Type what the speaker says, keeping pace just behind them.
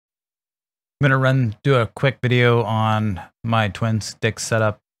I'm gonna do a quick video on my twin stick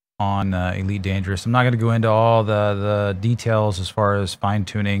setup on Elite Dangerous. I'm not gonna go into all the details as far as fine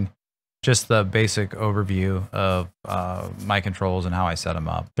tuning, just the basic overview of my controls and how I set them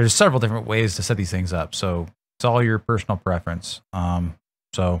up. There's several different ways to set these things up, so it's all your personal preference.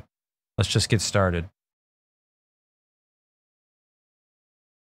 So let's just get started.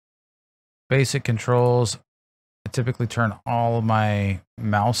 Basic controls. I typically turn all of my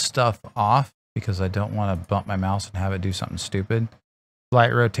mouse stuff off because I don't want to bump my mouse and have it do something stupid.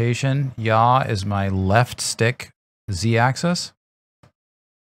 Flight rotation, yaw is my left stick Z-axis.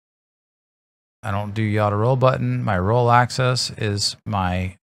 I don't do yaw to roll button. My roll axis is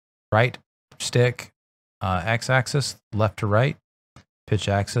my right stick X-axis, left to right. Pitch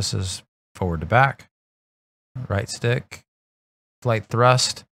axis is forward to back. Right stick. Flight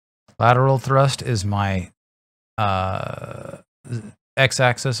thrust. Lateral thrust is my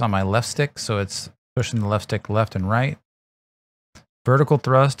X-axis on my left stick, so it's pushing the left stick left and right. Vertical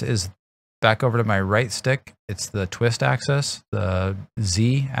thrust is back over to my right stick. It's the twist axis, the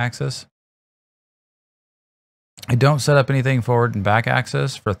Z-axis. I don't set up anything forward and back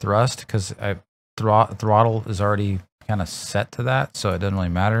axis for thrust because throttle is already kind of set to that, so it doesn't really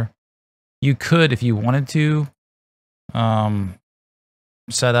matter. You could, if you wanted to,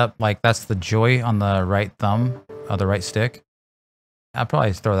 set up like that's the joy on the right thumb of the right stick. I'll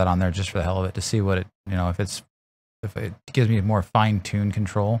probably throw that on there just for the hell of it to see what it, if it gives me more fine-tuned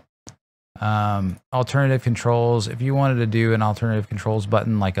control. Alternative controls, if you wanted to do an alternative controls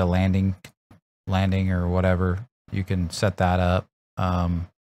button like a landing or whatever, you can set that up. I'm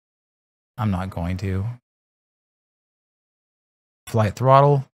not going to. Flight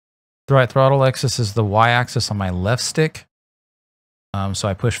throttle. The right throttle axis is the Y-axis on my left stick. So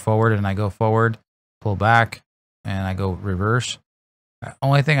I push forward and I go forward, pull back, and I go reverse. The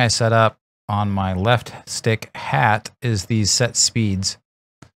only thing I set up on my left stick hat is these set speeds,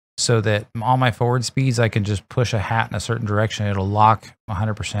 so that all my forward speeds, I can just push a hat in a certain direction. It'll lock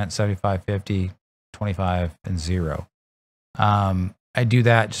 100%, 75, 50, 25, and 0. I do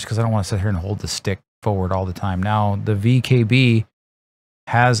that just because I don't want to sit here and hold the stick forward all the time. Now, the VKB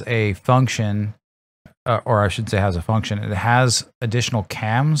has a function, or I should say has a function. It has additional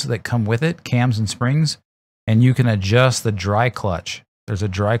cams that come with it, cams and springs, and you can adjust the dry clutch. There's a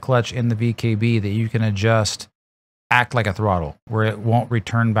dry clutch in the VKB that you can adjust, act like a throttle, where it won't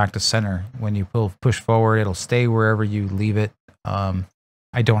return back to center. When you push forward, it'll stay wherever you leave it.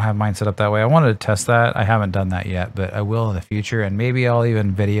 I don't have mine set up that way. I wanted to test that. I haven't done that yet, but I will in the future, and maybe I'll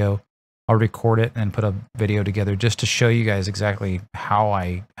even I'll record it and put a video together just to show you guys exactly how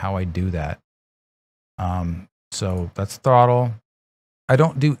I do that. So that's throttle. I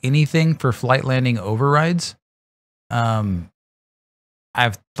don't do anything for flight landing overrides.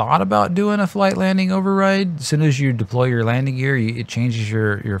 I've thought about doing a flight landing override. As soon as you deploy your landing gear, it changes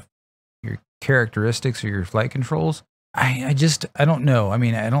your characteristics or your flight controls. I don't know. I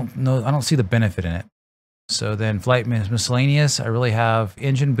mean, I don't know. I don't see the benefit in it. So then flight miscellaneous, I really have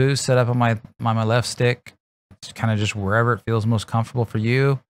engine boost set up on my left stick. It's kind of just wherever it feels most comfortable for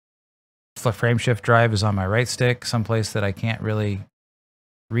you. Frame shift drive is on my right stick, someplace that I can't really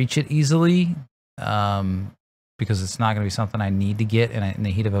reach it easily, because it's not going to be something I need to get in the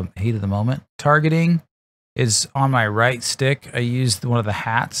heat of the moment. Targeting is on my right stick. I used one of the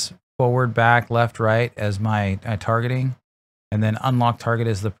hats, forward, back, left, right, as my targeting, and then unlock target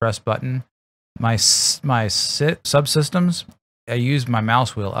is the press button. My subsystems, I use my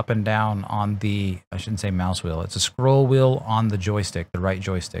mouse wheel up and down on the, I shouldn't say mouse wheel, it's a scroll wheel on the joystick, the right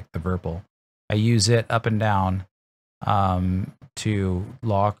joystick, the Virpil. I use it up and down to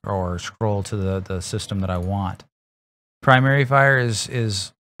lock or scroll to the system that I want. Primary fire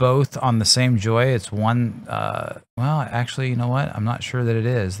is both on the same joy. It's one, well, actually, you know what? I'm not sure that it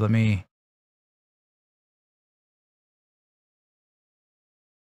is. Let me,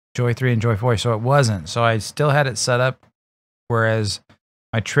 Joy 3 and Joy 4, so it wasn't. So I still had it set up, whereas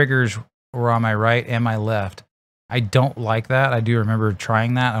my triggers were on my right and my left. I don't like that. I do remember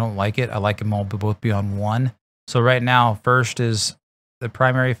trying that. I don't like it. I like them all to both be on one. So right now, first is the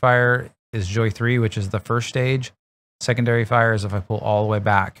primary fire is Joy 3, which is the first stage. Secondary fire is if I pull all the way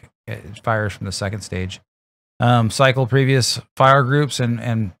back. It fires from the second stage. Cycle previous fire groups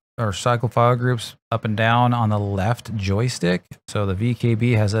or cycle fire groups up and down on the left joystick. So the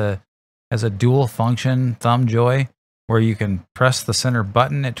VKB has a dual function thumb joy where you can press the center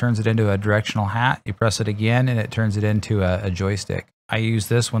button. It turns it into a directional hat. You press it again and it turns it into a joystick. I use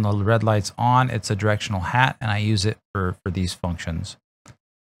this when the red light's on. It's a directional hat, and I use it for these functions.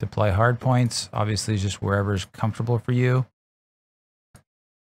 Deploy hard points, obviously just wherever's comfortable for you.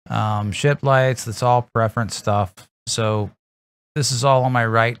 Ship lights, that's all preference stuff. So this is all on my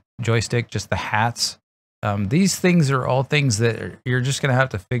right joystick, just the hats. These things are all things that you're just going to have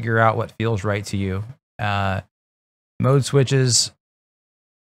to figure out what feels right to you. Mode switches,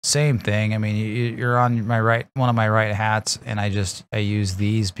 same thing. I mean, you're on my right, one of my right hats, and I use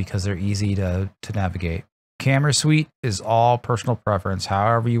these because they're easy to navigate. Camera suite is all personal preference.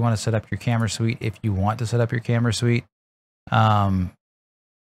 However you want to set up your camera suite, if you want to set up your camera suite.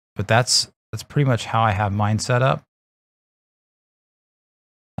 But that's pretty much how I have mine set up.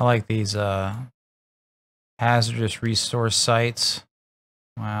 I like these hazardous resource sites.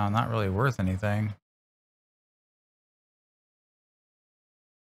 Wow, not really worth anything.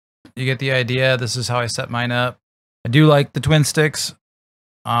 You get the idea. This is how I set mine up. I do like the twin sticks.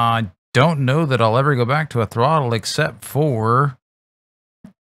 I don't know that I'll ever go back to a throttle except for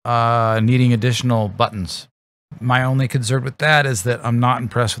needing additional buttons. My only concern with that is that I'm not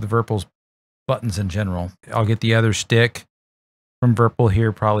impressed with Virpil's buttons in general. I'll get the other stick from Virpil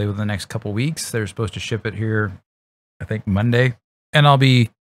here probably within the next couple weeks. They're supposed to ship it here, I think, Monday. And I'll be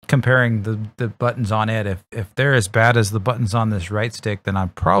comparing the buttons on it. If they're as bad as the buttons on this right stick, then I'm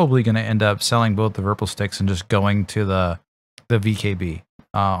probably going to end up selling both the Virpil sticks and just going to the VKB.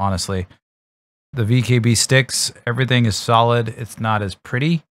 Honestly, the VKB sticks, everything is solid. It's not as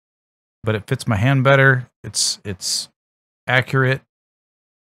pretty, but it fits my hand better. It's accurate.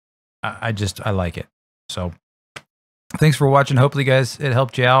 I like it. So thanks for watching. Hopefully, guys, it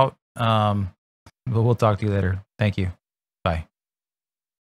helped you out. But we'll talk to you later. Thank you.